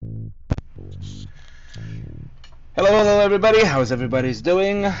Hello, everybody. How's everybody's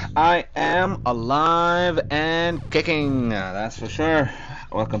doing? I am alive and kicking, that's for sure.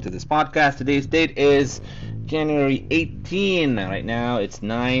 Welcome to this podcast. Today's date is January 18. Right now, it's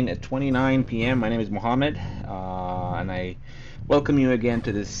 9:29 p.m. My name is Mohammed, and I welcome you again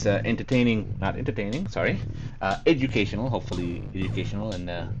to this not entertaining, sorry, educational, hopefully educational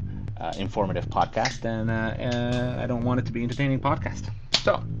and informative podcast. And I don't want it to be entertaining podcast.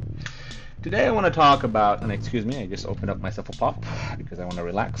 So. Today I want to talk about, and excuse me, I just opened up myself a pop because I want to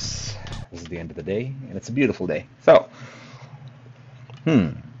relax. This is the end of the day, and it's a beautiful day. So,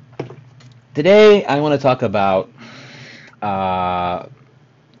 hmm, today I want to talk about uh,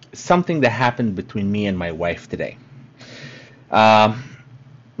 something that happened between me and my wife today. Um,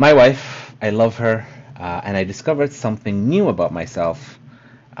 my wife, I love her, and I discovered something new about myself,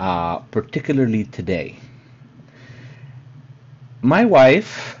 particularly today. My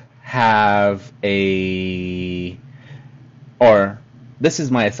wife have a or this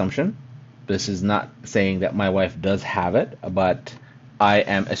is my assumption. This is not saying that my wife does have it, but I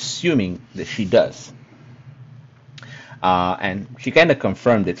am assuming that she does. And she kind of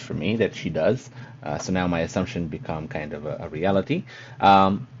confirmed it for me that she does. So now my assumption become kind of a reality.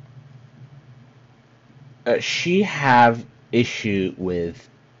 Um, she have issue with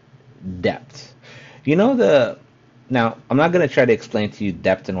depth. You know the Now I'm not gonna try to explain to you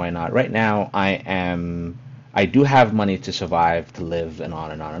depth and why not. Right now I do have money to survive, to live, and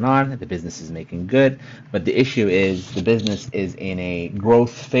on and on and on. The business is making good, but the issue is the business is in a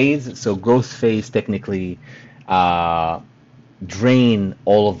growth phase. So growth phase technically uh, drain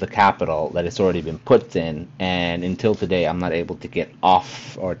all of the capital that has already been put in, and until today I'm not able to get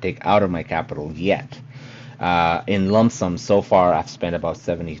off or take out of my capital yet. In lump sum, so far I've spent about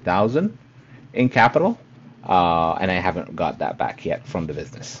 70,000 in capital, and I haven't got that back yet from the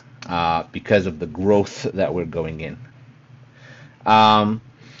business because of the growth that we're going in. Um,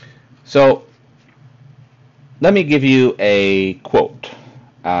 so let me give you a quote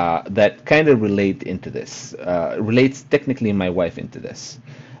that kind of relates technically my wife into this,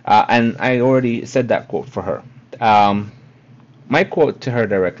 and I already said that quote for her. Um, my quote to her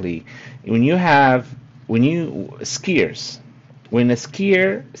directly: when you have when you skiers, when a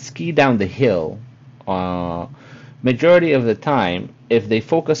skier ski down the hill, uh, majority of the time, if they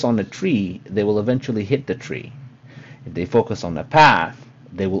focus on a tree, they will eventually hit the tree. If they focus on the path,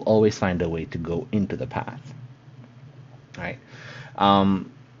 they will always find a way to go into the path. Right? Um,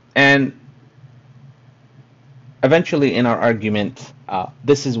 and eventually, in our argument,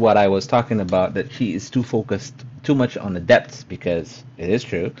 this is what I was talking about, that she is too focused too much on the depth, because it is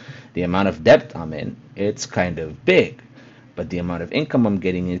true, the amount of depth I'm in, it's kind of big, but the amount of income I'm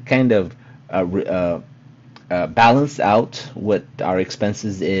getting is kind of balance out what our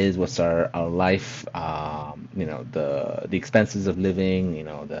expenses is, what's our life, the expenses of living,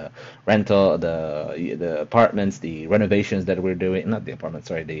 the rental, the apartments, the renovations that we're doing, not the apartments,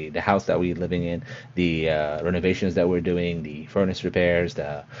 sorry, the house that we're living in, the renovations that we're doing, the furnace repairs,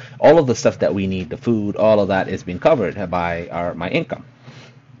 the all of the stuff that we need, the food, all of that is being covered by my income.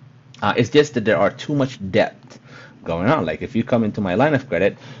 It's just that there are too much depth going on. Like if you come into my line of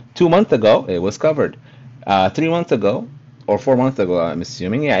credit, 2 months ago it was covered. 3 months ago or 4 months ago, I'm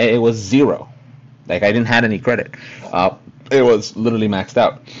assuming, yeah, it was zero. Like I didn't have any credit. It was literally maxed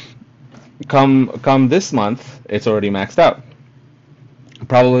out. Come this month, it's already maxed out.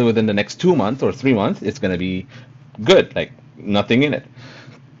 Probably within the next 2 months or 3 months, it's gonna be good. Like nothing in it.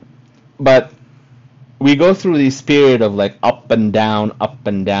 But we go through this period of like up and down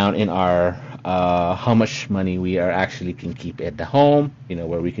in our how much money we are actually can keep at the home,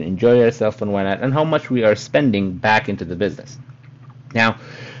 where we can enjoy ourselves and whatnot, and how much we are spending back into the business. Now,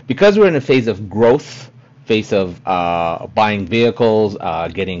 because we're in a phase of growth, phase of buying vehicles,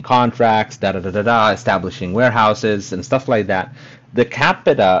 getting contracts, da da da da da, establishing warehouses and stuff like that, the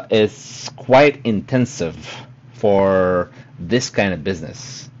capita is quite intensive for this kind of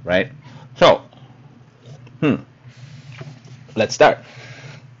business, right? So, hmm, let's start.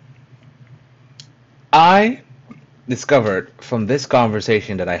 I discovered from this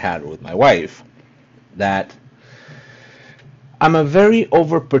conversation that I had with my wife that I'm a very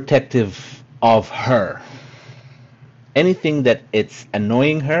overprotective of her. Anything that it's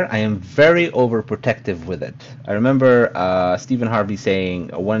annoying her, I am very overprotective with it. I remember Stephen Harvey saying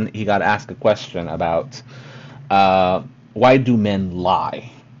when he got asked a question about why do men lie?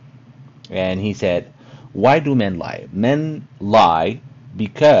 And he said, why do men lie? Men lie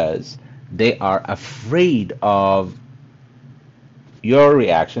because they are afraid of your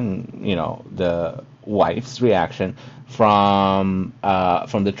reaction, the wife's reaction from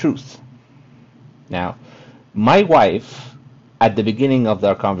the truth. Now, My wife, at the beginning of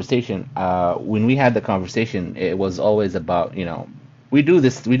our conversation, when we had the conversation, it was always about, we do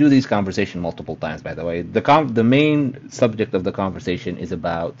these conversation multiple times, by the way. The main subject of the conversation is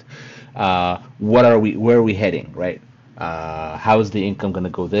about where are we heading, right? How is the income going to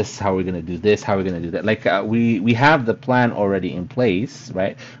go this? How are we going to do this? How are we going to do that? Like we have the plan already in place,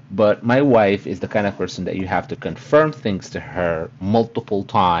 right? But my wife is the kind of person that you have to confirm things to her multiple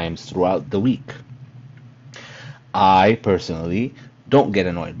times throughout the week. I personally don't get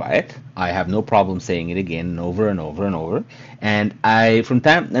annoyed by it. I have no problem saying it again and over and over and over. And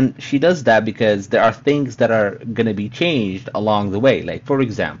she does that because there are things that are going to be changed along the way. Like, for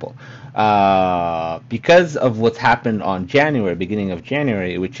example, because of what's happened on January, beginning of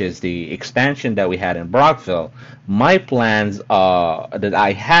January, which is the expansion that we had in Brockville, my plans that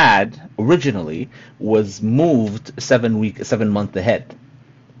I had originally was moved 7 months ahead,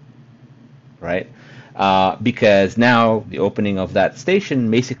 right? Because now the opening of that station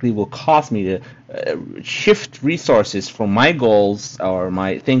basically will cause me to shift resources from my goals or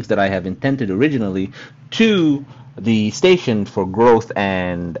my things that I have intended originally to the station for growth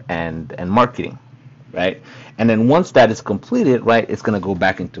and marketing, right? And then once that is completed, right, it's going to go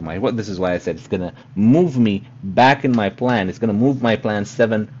back into this is why I said it's going to move me back in my plan. It's going to move my plan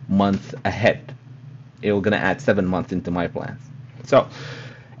 7 months ahead. It's going to add 7 months into my plans. So,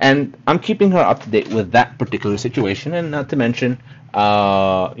 and I'm keeping her up to date with that particular situation, and not to mention,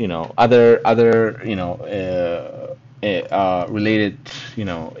 other, related,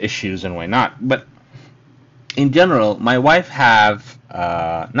 issues and whatnot. But in general, my wife have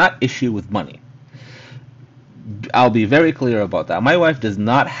not issue with money. I'll be very clear about that. My wife does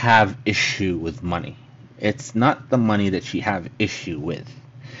not have issue with money. It's not the money that she have issue with.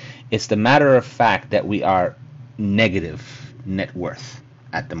 It's the matter of fact that we are negative net worth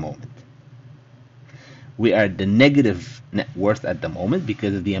at the moment. We are the negative net worth at the moment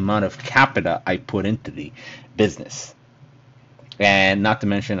because of the amount of capita I put into the business. And not to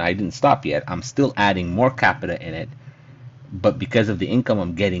mention, I didn't stop yet. I'm still adding more capita in it. But because of the income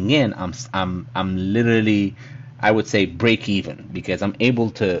I'm getting in, I'm literally, I would say, break even, because I'm able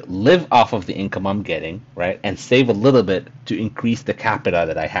to live off of the income I'm getting, right, and save a little bit to increase the capita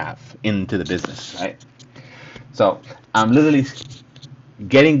that I have into the business, right? So I'm literally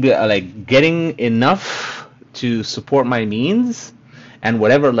getting enough to support my means, and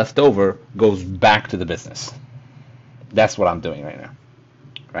whatever left over goes back to the business. That's what I'm doing right now,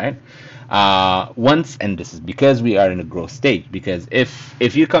 right? And this is because we are in a growth stage. Because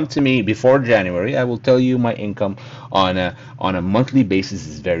if you come to me before January, I will tell you my income on a monthly basis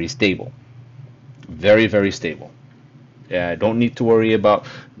is very stable, very very stable. I don't need to worry about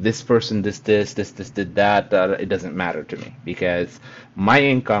this person, this did that. It doesn't matter to me because my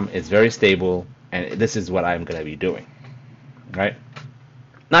income is very stable, and this is what I'm gonna be doing, right?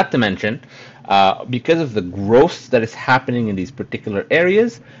 Not to mention, because of the growth that is happening in these particular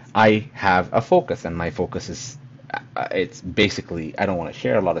areas, I have a focus, and my focus is it's basically, I don't want to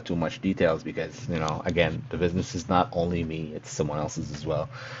share a lot of too much details because, again, the business is not only me, it's someone else's as well.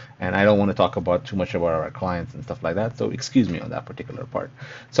 And I don't want to talk about too much about our clients and stuff like that. So excuse me on that particular part.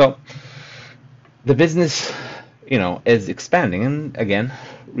 So the business, is expanding, and again,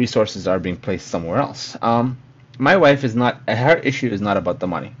 resources are being placed somewhere else. My wife is not, her issue is not about the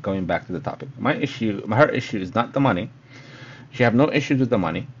money. Going back to the topic, her issue is not the money. She have no issues with the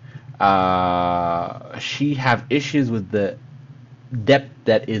money. She have issues with the debt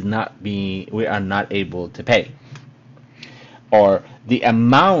that we are not able to pay, or the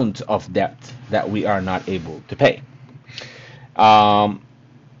amount of debt that we are not able to pay. Um,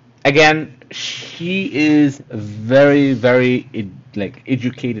 Again, she is a very, very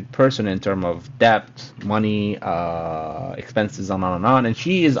educated person in terms of debt, money, expenses, on and on, and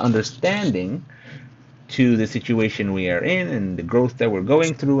she is understanding to the situation we are in and the growth that we're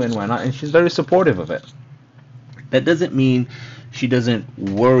going through and whatnot, and she's very supportive of it. That doesn't mean she doesn't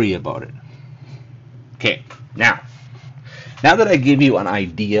worry about it. Okay, now that I give you an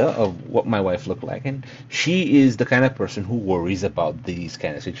idea of what my wife looked like, and she is the kind of person who worries about these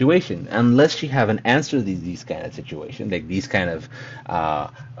kind of situations, unless she have an answer to these kind of situations, like these kind of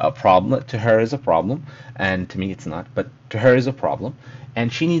a problem. To her is a problem, and to me it's not, but to her is a problem,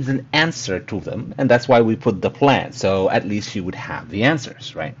 and she needs an answer to them, and that's why we put the plan, so at least she would have the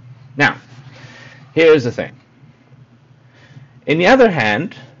answers, right? Now, here's the thing. In the other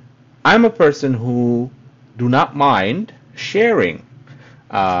hand, I'm a person who do not mind sharing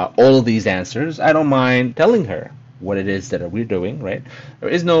all of these answers. I don't mind telling her what it is that we're doing, right? There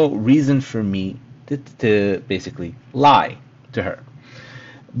is no reason for me to basically lie to her.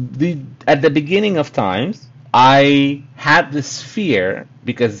 At the beginning of times, I had this fear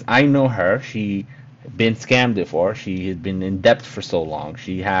because I know her. She had been scammed before. She had been in debt for so long.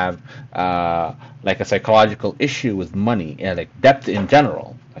 She have like a psychological issue with money, like debt in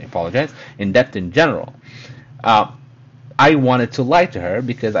general. I apologize. In debt in general. Uh, I wanted to lie to her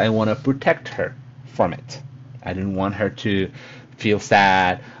because I want to protect her from it. I didn't want her to feel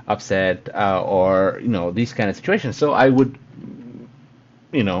sad, upset, or these kind of situations. So I would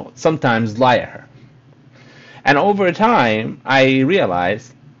sometimes lie at her. And over time, I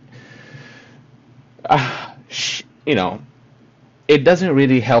realized, sh it doesn't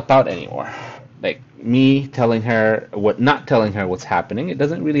really help out anymore. Like me telling her not telling her what's happening, it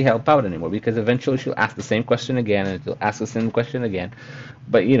doesn't really help out anymore because eventually she'll ask the same question again and she'll ask the same question again.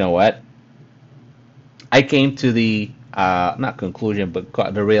 But you know what? I came to the not conclusion, but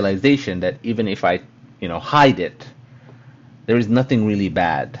the realization that even if I, hide it, there is nothing really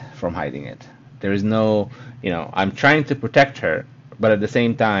bad from hiding it. There is no, I'm trying to protect her, but at the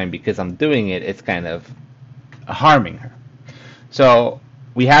same time, because I'm doing it, it's kind of harming her. So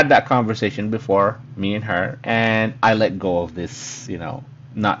we had that conversation before, me and her, and I let go of this,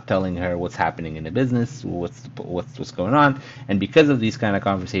 not telling her what's happening in the business, what's going on. And because of these kind of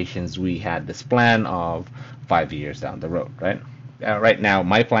conversations, we had this plan of 5 years down the road, right? Right now,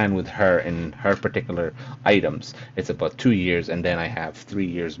 my plan with her and her particular items, it's about 2 years, and then I have 3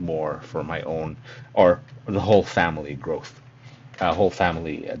 years more for my own or the whole family growth, whole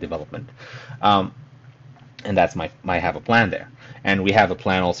family development. Um, and that's my have a plan there. And we have a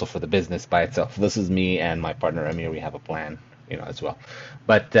plan also for the business by itself. This is me and my partner Amir. We have a plan, as well.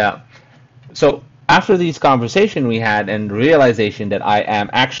 But so after these conversation we had and realization that I am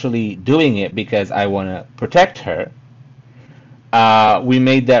actually doing it because I want to protect her, we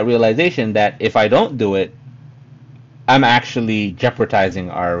made that realization that if I don't do it, I'm actually jeopardizing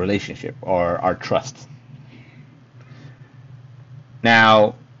our relationship or our trust.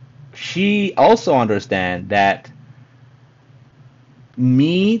 Now, she also understands that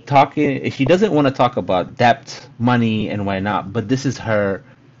me talking, she doesn't want to talk about debt, money, and why not, but this is her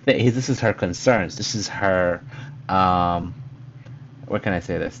concerns. This is her, what can I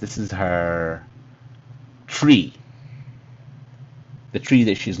say this? This is her tree, the tree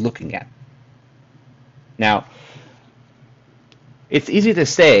that she's looking at. Now, it's easy to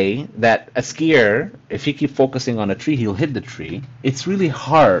say that a skier, if he keep focusing on a tree, he'll hit the tree. It's really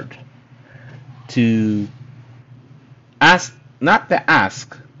hard to ask, not to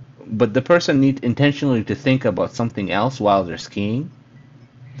ask, but the person needs intentionally to think about something else while they're skiing.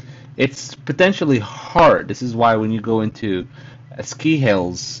 It's potentially hard. This is why when you go into ski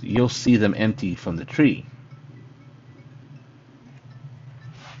hills, you'll see them empty from the tree.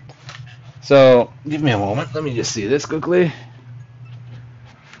 So, give me a moment. Let me just see this quickly.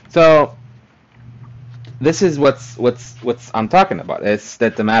 So, this is what's I'm talking about. It's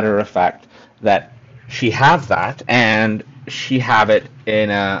that the matter of fact that she have that and she have it in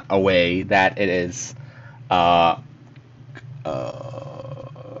a way that it is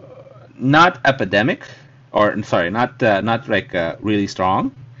not epidemic or sorry, not like really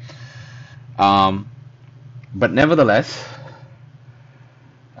strong. Um, but nevertheless,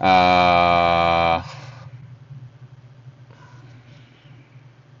 uh,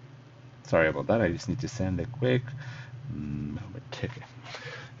 sorry about that. I just need to send a quick ticket.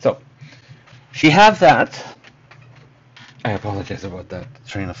 So she have that. I apologize about that.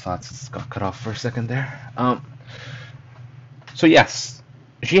 Train of thoughts just got cut off for a second there. So yes,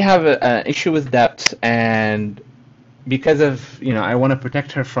 she have an issue with debt, and because of I want to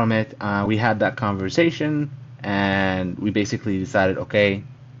protect her from it. We had that conversation, and we basically decided, okay,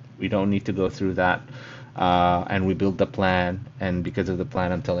 we don't need to go through that. And we built the plan, and because of the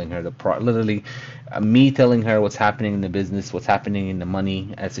plan, I'm telling her literally, me telling her what's happening in the business, what's happening in the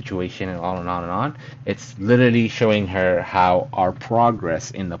money situation, and on and on and on. It's literally showing her how our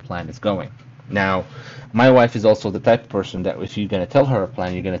progress in the plan is going. Now, my wife is also the type of person that if you're going to tell her a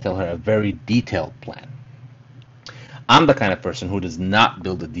plan, you're going to tell her a very detailed plan. I'm the kind of person who does not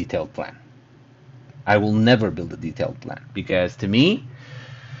build a detailed plan. I will never build a detailed plan because to me,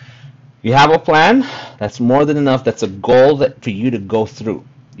 you have a plan, that's more than enough. That's a goal that for you to go through.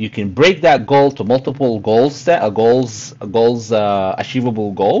 You can break that goal to multiple goals,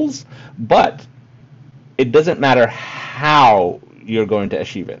 achievable goals, but it doesn't matter how you're going to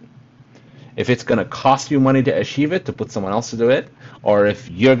achieve it. If it's going to cost you money to achieve it, to put someone else to do it, or if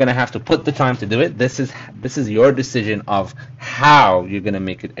you're going to have to put the time to do it, this is your decision of how you're going to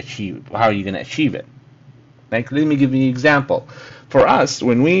make it achieve, how you're going to achieve it. Like, let me give you an example. For us,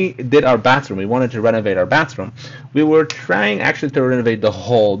 when we did our bathroom, we wanted to renovate our bathroom. We were trying actually to renovate the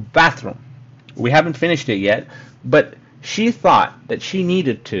whole bathroom. We haven't finished it yet, but she thought that she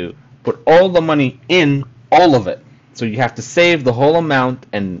needed to put all the money in all of it. So you have to save the whole amount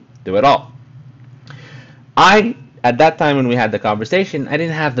and do it all. At that time when we had the conversation, I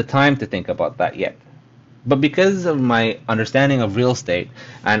didn't have the time to think about that yet. But because of my understanding of real estate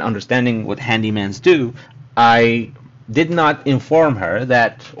and understanding what handymans do, I did not inform her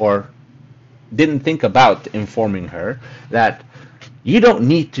that, or didn't think about informing her that you don't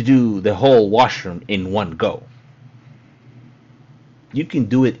need to do the whole washroom in one go. You can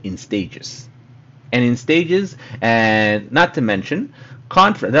do it in stages. And in stages, and not to mention,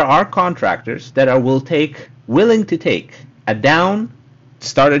 there are contractors that are willing to take a down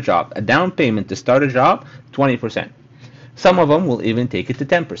payment to start a job, 20%. Some of them will even take it to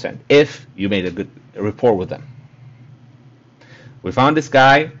 10% if you made a good rapport with them. We found this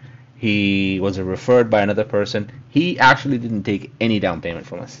guy. He was referred by another person. He actually didn't take any down payment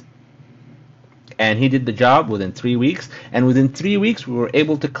from us. And he did the job within 3 weeks. And within 3 weeks, we were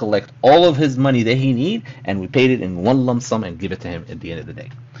able to collect all of his money that he needed, and we paid it in one lump sum and give it to him at the end of the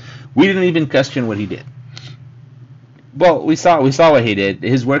day. We didn't even question what he did. Well, we saw what he did.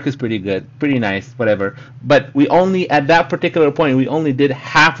 His work is pretty good, pretty nice, whatever. But we only, at that particular point, we only did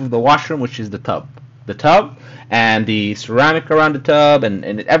half of the washroom, which is the tub. The tub and the ceramic around the tub and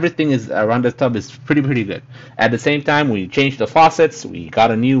everything is around the tub is pretty good. At the same time, we changed the faucets. We got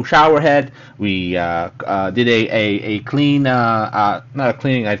a new shower head. We did a clean, not a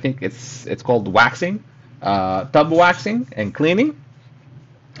cleaning. I think it's called waxing, tub waxing and cleaning,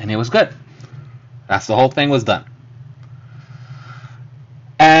 and it was good. That's the whole thing was done.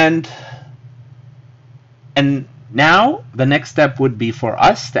 And now the next step would be for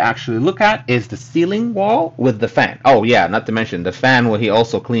us to actually look at is the ceiling wall with the fan. Oh yeah, not to mention the fan. Well, he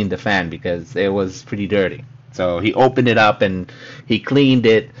also cleaned the fan because it was pretty dirty. So he opened it up and he cleaned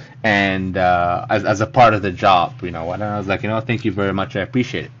it, and as a part of the job, and I was like, thank you very much, I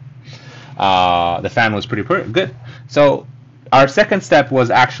appreciate it. The fan was pretty good. So our second step was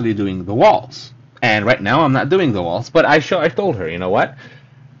actually doing the walls. And right now I'm not doing the walls, but I told her, you know what?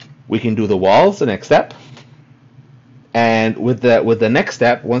 We can do the walls the next step. And with the next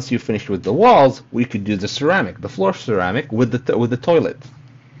step, once you finish with the walls, we could do the ceramic, the floor ceramic with the toilet.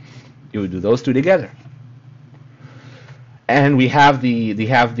 You would do those two together. And we have the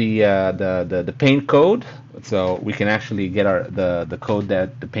paint code, so we can actually get the code,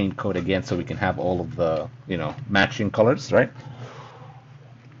 the paint code again, so we can have all of the matching colors, right?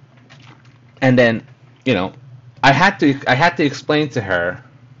 And then I had to explain to her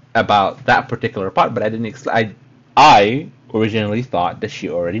about that particular part, but I didn't. I originally thought that she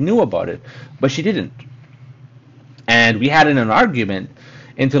already knew about it, but she didn't. And we had an argument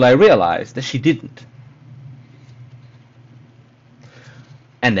until I realized that she didn't.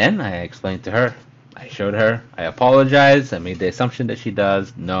 And then I explained to her. I showed her. I apologized. I made the assumption that she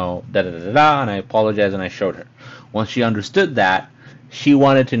does. No, da da da da. And I apologized and I showed her. Once she understood that, she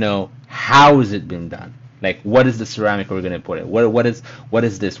wanted to know how is it being done. Like, what is the ceramic we're going to put in? What is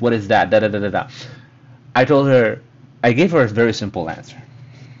this? What is that? Da da da da da. I gave her a very simple answer.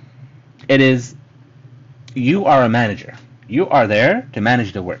 It is, you are a manager. You are there to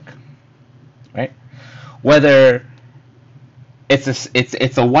manage the work, right? Whether it's a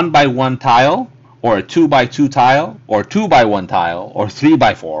 1x1 tile, or a 2x2 tile, or 2x1 tile, or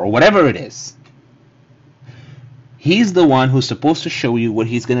 3x4, or whatever it is. He's the one who's supposed to show you what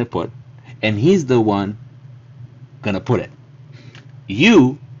he's going to put, and he's the one going to put it.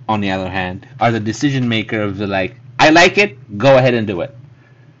 You, on the other hand, are the decision maker of I like it, go ahead and do it.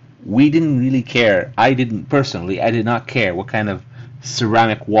 We didn't really care. I did not care what kind of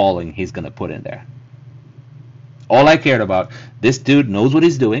ceramic walling he's going to put in there. All I cared about, this dude knows what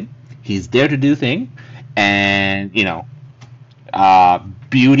he's doing. He's there to do thing, and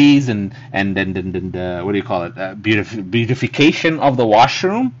beauties and what do you call it? Beautification of the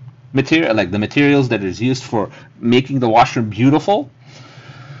washroom material, like the materials that is used for making the washroom beautiful.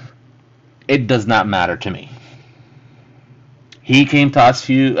 It does not matter to me. He came to us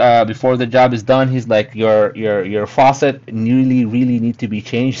before the job is done. He's like, your faucet really need to be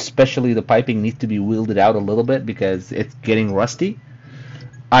changed, especially the piping needs to be wielded out a little bit because it's getting rusty.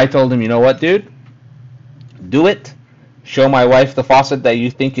 I told him, you know what, dude? Do it. Show my wife the faucet that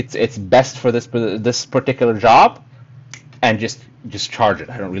you think it's best for this particular job, and just charge it.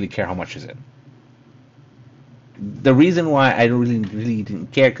 I don't really care how much is it. The reason why I really didn't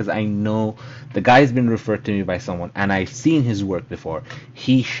care, because I know the guy's been referred to me by someone, and I've seen his work before.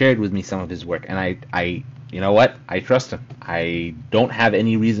 He shared with me some of his work, and I you know what? I trust him. I don't have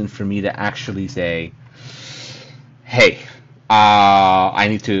any reason for me to actually say, hey, I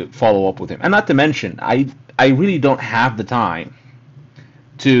need to follow up with him. And not to mention, I really don't have the time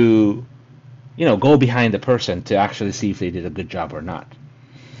to, go behind the person to actually see if they did a good job or not.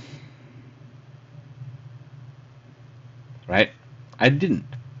 Right? I didn't.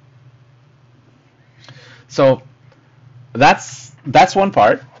 So that's one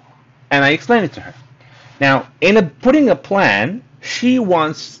part, and I explained it to her. Now, putting a plan, she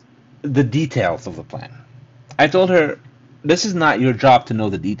wants the details of the plan. I told her, this is not your job to know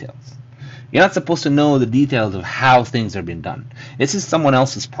the details. You're not supposed to know the details of how things are being done. This is someone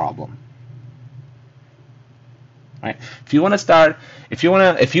else's problem. Right? If you want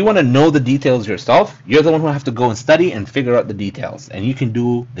to know the details yourself, you're the one who have to go and study and figure out the details, and you can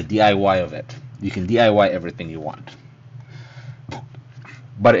do the DIY of it. You can DIY everything you want.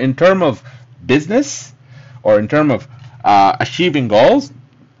 But in terms of business, or in terms of achieving goals,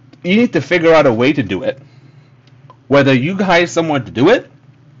 you need to figure out a way to do it. Whether you hire someone to do it,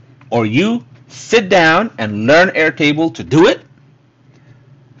 or you sit down and learn Airtable to do it,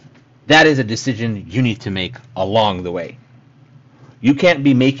 that is a decision you need to make along the way. You can't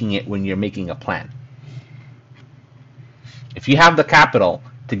be making it when you're making a plan. If you have the capital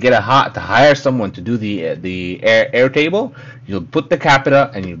to to hire someone to do the Airtable, you'll put the capital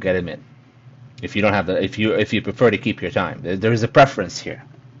and you get him in. If you don't have if you prefer to keep your time, there is a preference here,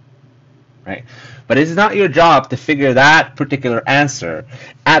 right? But it's not your job to figure that particular answer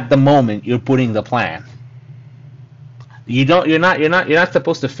at the moment you're putting the plan. You're not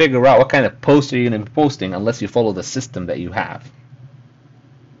supposed to figure out what kind of post are you going to be posting unless you follow the system that you have.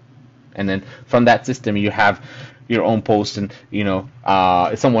 And then from that system you have your own posts, and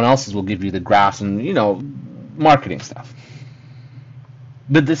someone else's will give you the graphs and marketing stuff.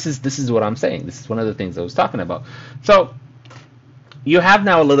 But this is what I'm saying. This is one of the things I was talking about. So you have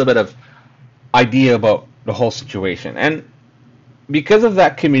now a little bit of idea about the whole situation, and because of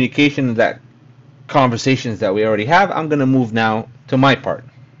that communication, that conversations that we already have, I'm going to move now to my part.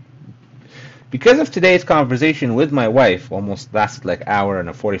 Because of today's conversation with my wife, almost lasted like an hour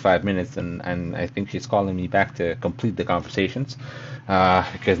and 45 minutes, and I think she's calling me back to complete the conversations,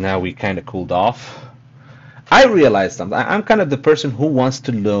 because now we kind of cooled off. I realized something. I'm kind of the person who wants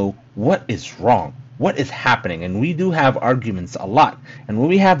to know what is wrong, what is happening, and we do have arguments a lot. And when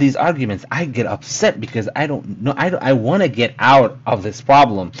we have these arguments, I get upset because I don't know. I want to get out of this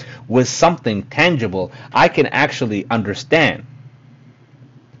problem with something tangible I can actually understand.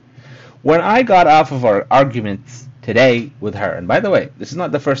 When I got off of our arguments today with her, and by the way, this is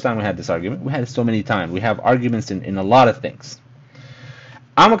not the first time we had this argument. We had it so many times. We have arguments in a lot of things.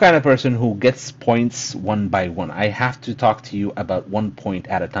 I'm a kind of person who gets points one by one. I have to talk to you about one point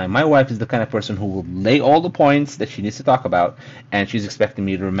at a time. My wife is the kind of person who will lay all the points that she needs to talk about, and she's expecting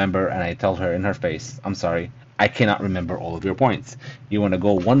me to remember, and I tell her in her face, I'm sorry, I cannot remember all of your points. You want to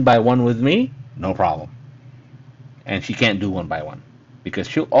go one by one with me? No problem. And she can't do one by one, because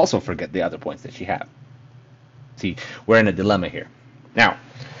she'll also forget the other points that she has. See, we're in a dilemma here. Now,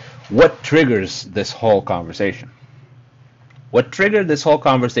 what triggers this whole conversation? What triggered this whole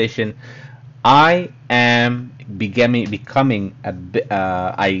conversation? I am becoming a bit.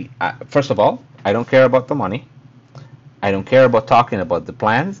 First of all, I don't care about the money. I don't care about talking about the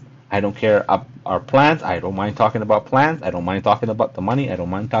plans. I don't care our plans. I don't mind talking about plans. I don't mind talking about the money. I don't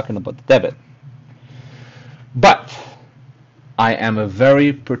mind talking about the debit. But I am a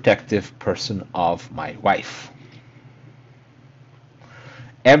very protective person of my wife.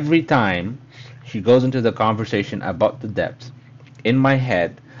 Every time she goes into the conversation about the debt, in my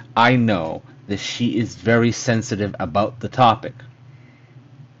head, I know that she is very sensitive about the topic.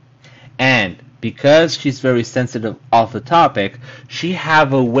 And because she's very sensitive of the topic, she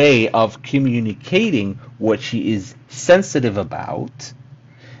have a way of communicating what she is sensitive about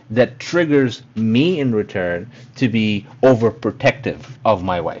that triggers me in return to be overprotective of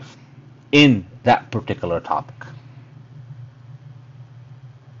my wife in that particular topic.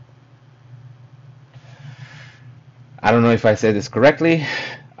 I don't know if I said this correctly.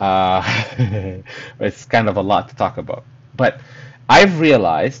 It's kind of a lot to talk about. But I've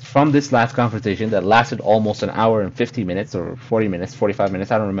realized from this last conversation that lasted almost an hour and 50 minutes or 40 minutes, 45 minutes,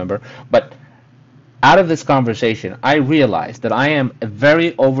 I don't remember. But out of this conversation, I realized that I am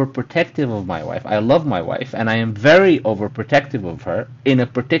very overprotective of my wife. I love my wife, and I am very overprotective of her in a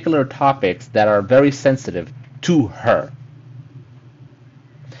particular topics that are very sensitive to her.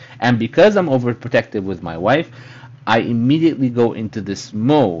 And because I'm overprotective with my wife, I immediately go into this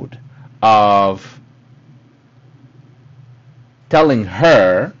mode of telling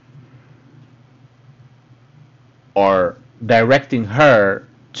her or directing her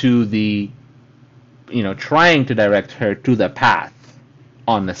to the trying to direct her to the path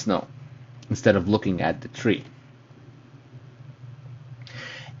on the snow instead of looking at the tree.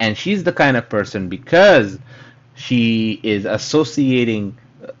 And she's the kind of person, because she is associating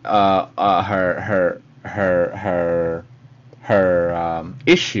her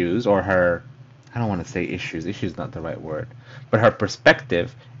issues, or her, I don't want to say issues. Issues is not the right word, but her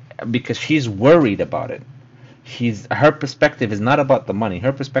perspective, because she's worried about it. Her perspective is not about the money.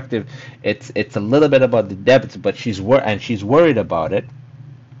 Her perspective, it's a little bit about the debts, but she's worried about it,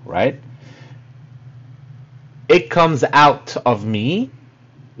 right? It comes out of me,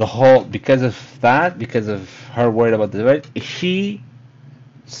 because of that, because of her worried about the debt. She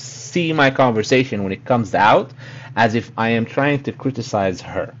see my conversation when it comes out as if I am trying to criticize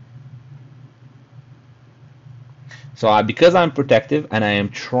her. So because I'm protective and I am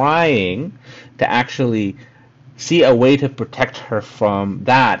trying to actually see a way to protect her from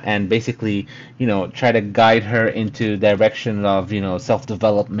that, and basically, try to guide her into direction of,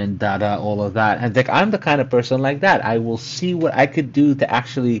 self-development, data, all of that. And I'm the kind of person like that. I will see what I could do to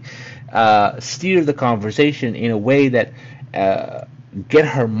actually steer the conversation in a way that get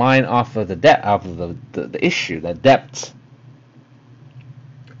her mind off of the issue, the depth.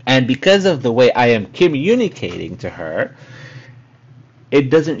 And because of the way I am communicating to her, it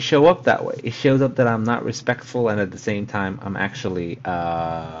doesn't show up that way. It shows up that I'm not respectful, and at the same time, I'm actually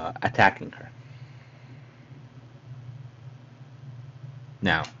attacking her.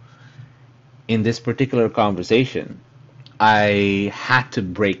 Now, in this particular conversation, I had to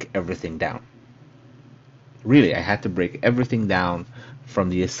break everything down. Really, I had to break everything down from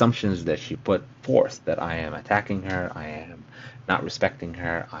the assumptions that she put forth, that I am attacking her, I am not respecting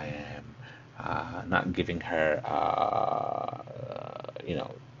her, I am not giving her,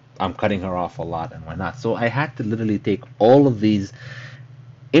 I'm cutting her off a lot and whatnot. So I had to literally take all of these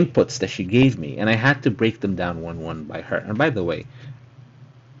inputs that she gave me, and I had to break them down one by her. And by the way,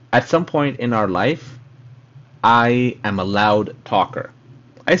 at some point in our life, I am a loud talker.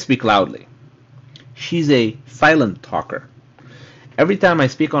 I speak loudly. She's a silent talker. Every time I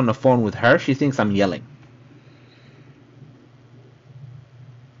speak on the phone with her, she thinks I'm yelling.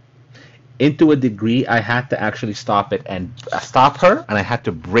 Into a degree, I had to actually stop it and stop her, and I had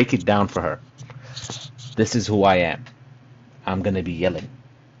to break it down for her. This is who I am. I'm gonna be yelling.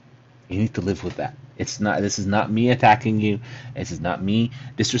 You need to live with that. This is not me attacking you. This is not me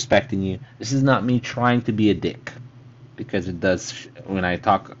disrespecting you. This is not me trying to be a dick, because it does, when I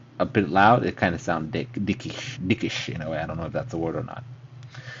talk a bit loud, it kind of sounds dickish in a way. I don't know if that's a word or not.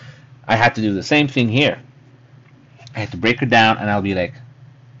 I had to do the same thing here. I had to break her down, and I'll be like,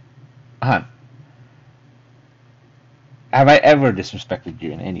 "Hon, have I ever disrespected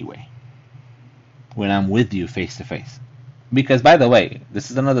you in any way when I'm with you face to face?" Because, by the way,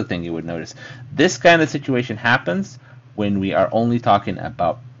 this is another thing you would notice. This kind of situation happens when we are only talking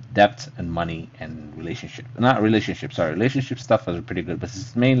about debt and money and relationships. Not relationships, sorry. Relationship stuff is pretty good, but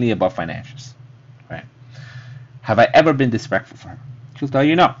it's mainly about financials, right? Have I ever been disrespectful for her? She'll tell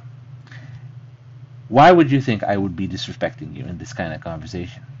you no. Why would you think I would be disrespecting you in this kind of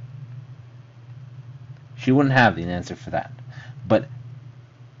conversation? She wouldn't have the answer for that. But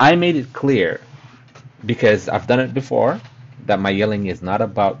I made it clear, because I've done it before, that my yelling is not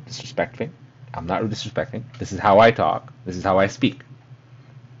about disrespecting. I'm not disrespecting. This is how I talk. This is how I speak.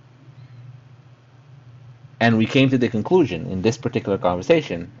 And we came to the conclusion in this particular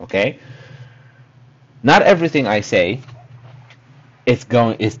conversation, okay? Not everything I say is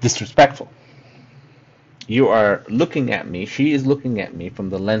disrespectful. You are looking at me, she is looking at me from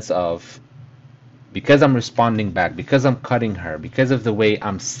the lens of, because I'm responding back, because I'm cutting her, because of the way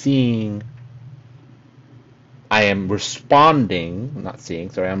I'm seeing, I am responding,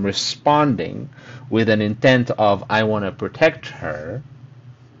 I'm responding with an intent of, I want to protect her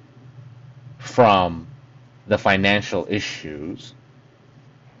from the financial issues,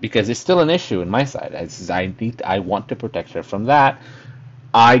 because it's still an issue in my side. I want to protect her from that.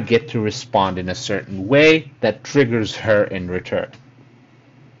 I get to respond in a certain way that triggers her in return.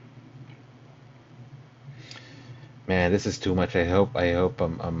 Man, this is too much. I hope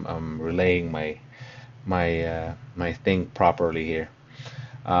I'm relaying my thing properly here.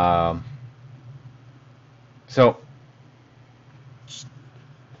 So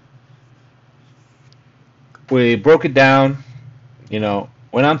we broke it down.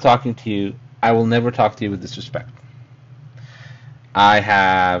 When I'm talking to you, I will never talk to you with disrespect. I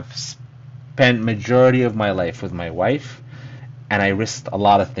have spent majority of my life with my wife, and I risked a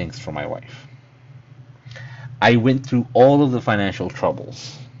lot of things for my wife. I went through all of the financial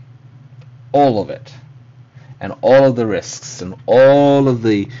troubles, all of it, and all of the risks, and all of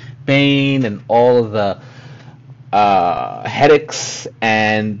the pain and all of the headaches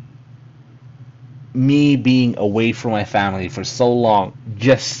and me being away from my family for so long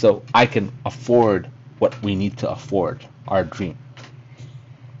just so I can afford what we need to afford, our dream.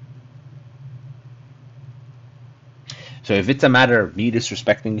 So if it's a matter of me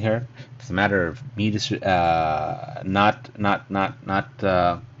disrespecting her, it's a matter of me not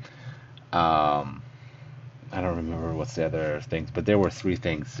um I don't remember what's the other things, but there were three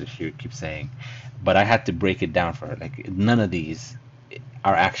things that she would keep saying. But I had to break it down for her. Like none of these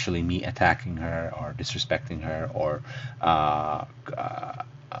are actually me attacking her or disrespecting her or uh, uh,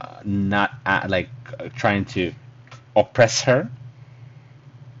 not like trying to oppress her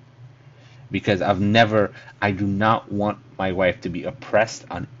because I do not want my wife to be oppressed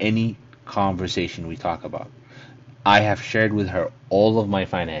on any conversation we talk about. I have shared with her all of my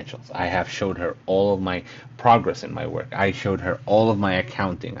financials. I have showed her all of my progress in my work. I showed her all of my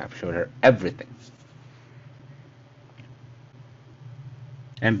accounting. I've showed her everything.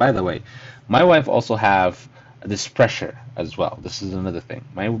 And by the way, my wife also have this pressure as well. This is another thing.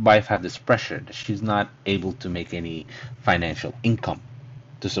 My wife have this pressure that she's not able to make any financial income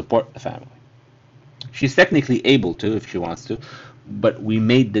to support the family. She's technically able to if she wants to, but we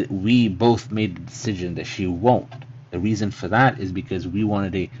both made the decision that she won't. The reason for that is because we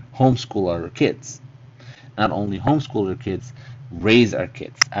wanted to homeschool our kids. Not only homeschool our kids, raise our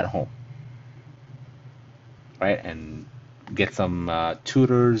kids at home, right? And get some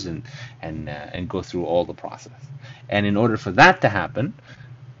tutors and go through all the process. And in order for that to happen,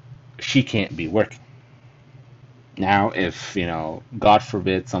 she can't be working. Now, if, God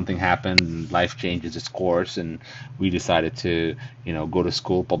forbid something happened and life changes its course and we decided to, go to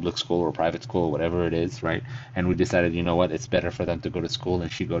school, public school or private school, whatever it is, right? And we decided, you know what, it's better for them to go to school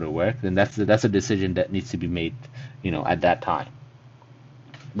and she go to work, then that's a decision that needs to be made, at that time.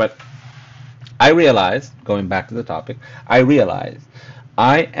 But I realized, going back to the topic, I realized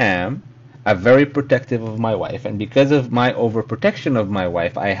I am a very protective of my wife, and because of my overprotection of my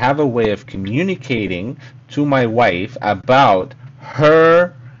wife, I have a way of communicating to my wife about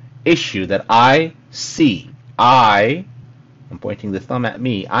her issue that I see. I'm pointing the thumb at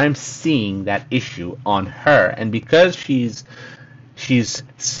me. I'm seeing that issue on her, and because she's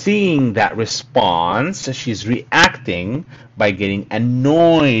seeing that response, she's reacting by getting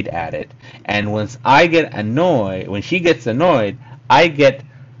annoyed at it. And when she gets annoyed, I get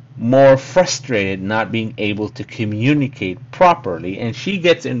more frustrated not being able to communicate properly, and she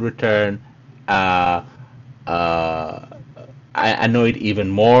gets in return uh, uh, annoyed even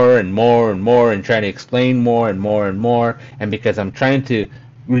more and more and more, and trying to explain more and more and more. And because I'm trying to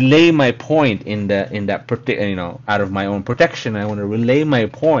relay my point in that out of my own protection, I want to relay my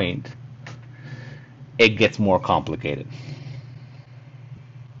point. It gets more complicated.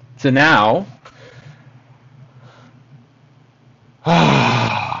 So now,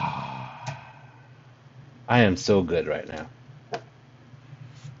 I am so good right now.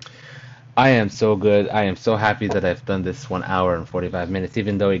 I am so good. I am so happy that I've done this 1 hour and 45 minutes,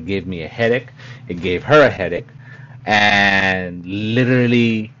 even though it gave me a headache. It gave her a headache. And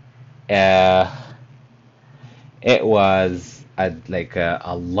literally, uh, it was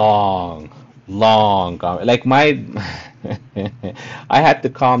a long, long, like my, I had to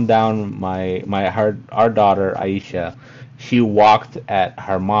calm down our daughter Aisha. She walked at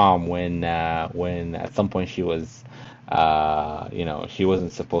her mom when at some point she was she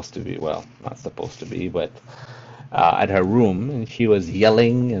wasn't supposed to be, well, not supposed to be, but at her room, and she was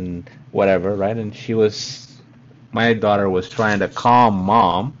yelling and whatever, right? And my daughter was trying to calm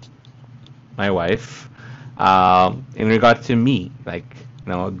mom, my wife, in regard to me, like,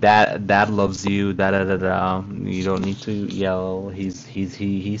 dad loves you, da da da da. You don't need to yell.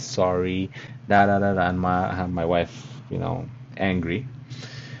 He's sorry, da da da da. And my wife, angry,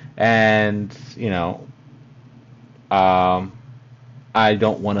 and um, I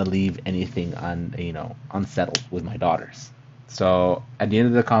don't want to leave anything unsettled with my daughters. So at the end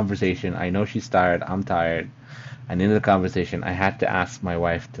of the conversation, I know she's tired. I'm tired. At the end of the conversation, I had to ask my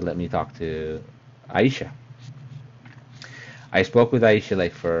wife to let me talk to Aisha. I spoke with Aisha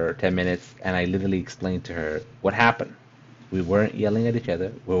like for 10 minutes, and I literally explained to her what happened. We weren't yelling at each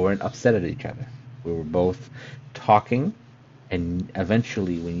other. We weren't upset at each other. We were both talking, and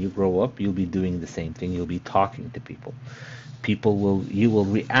eventually, when you grow up, you'll be doing the same thing. You'll be talking to people. You will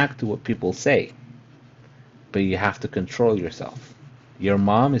react to what people say, but you have to control yourself. Your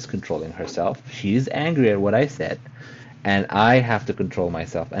mom is controlling herself. She is angry at what I said, and I have to control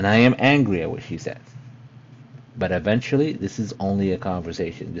myself, and I am angry at what she says. But eventually, this is only a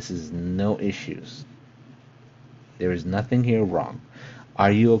conversation. This is no issues. There is nothing here wrong.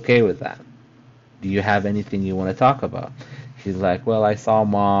 Are you okay with that? Do you have anything you want to talk about? She's like, well, I saw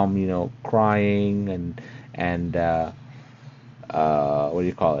mom, crying and what do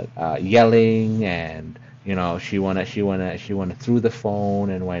you call it? Yelling, and she wanna threw the phone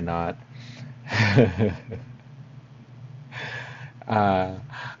and why not? uh,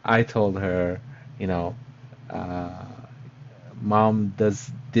 I told her, you know, uh, mom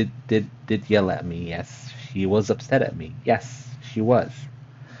did yell at me. Yes, she was upset at me. Yes, she was.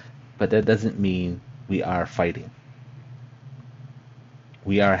 But that doesn't mean we are fighting.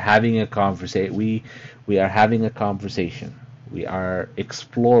 We are having a conversation. We are having a conversation. We are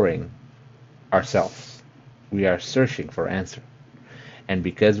exploring ourselves. We are searching for answer. And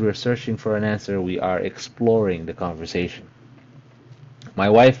because we're searching for an answer, we are exploring the conversation. My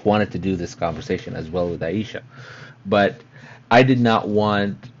wife wanted to do this conversation as well with Aisha, but I did not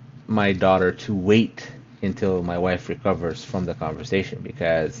want my daughter to wait until my wife recovers from the conversation,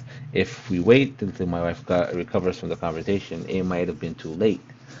 because if we wait until my wife recovers from the conversation, it might have been too late.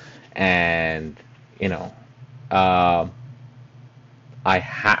 And you know, uh,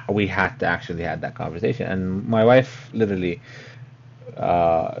 we had to actually have that conversation, and my wife literally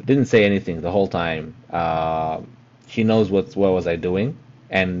didn't say anything the whole time. She knows what was I doing,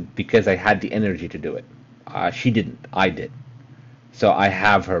 and because I had the energy to do it, she didn't. I did. So I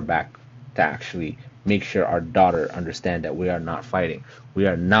have her back to actually make sure our daughter understand that we are not fighting. We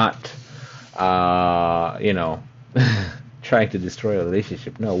are not, trying to destroy a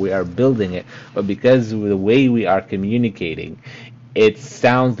relationship. No, we are building it. But because of the way we are communicating, it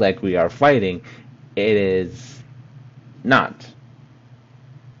sounds like we are fighting. It is not.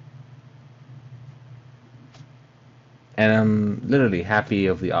 And I'm literally happy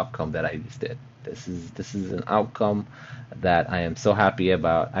of the outcome that I just did. This is an outcome that I am so happy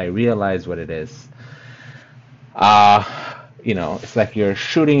about. I realize what it is. Uh, it's like you're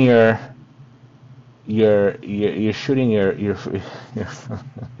shooting you're shooting your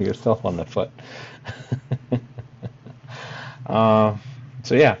yourself on the foot. Uh,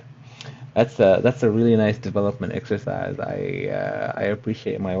 so yeah, that's a really nice development exercise. I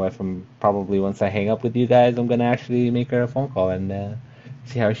appreciate my wife. And probably once I hang up with you guys, I'm gonna actually make her a phone call and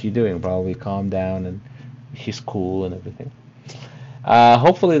see how she's doing. Probably calm down and she's cool and everything.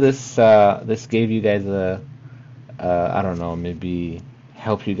 Hopefully this gave you guys I don't know, maybe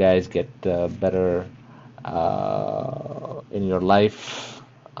help you guys get better in your life,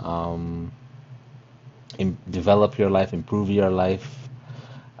 develop your life, improve your life.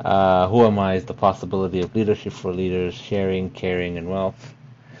 Who am I is the possibility of leadership for leaders, sharing, caring, and wealth.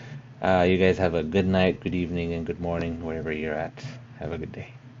 You guys have a good night, good evening, and good morning wherever you're at. Have a good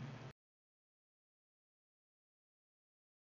day.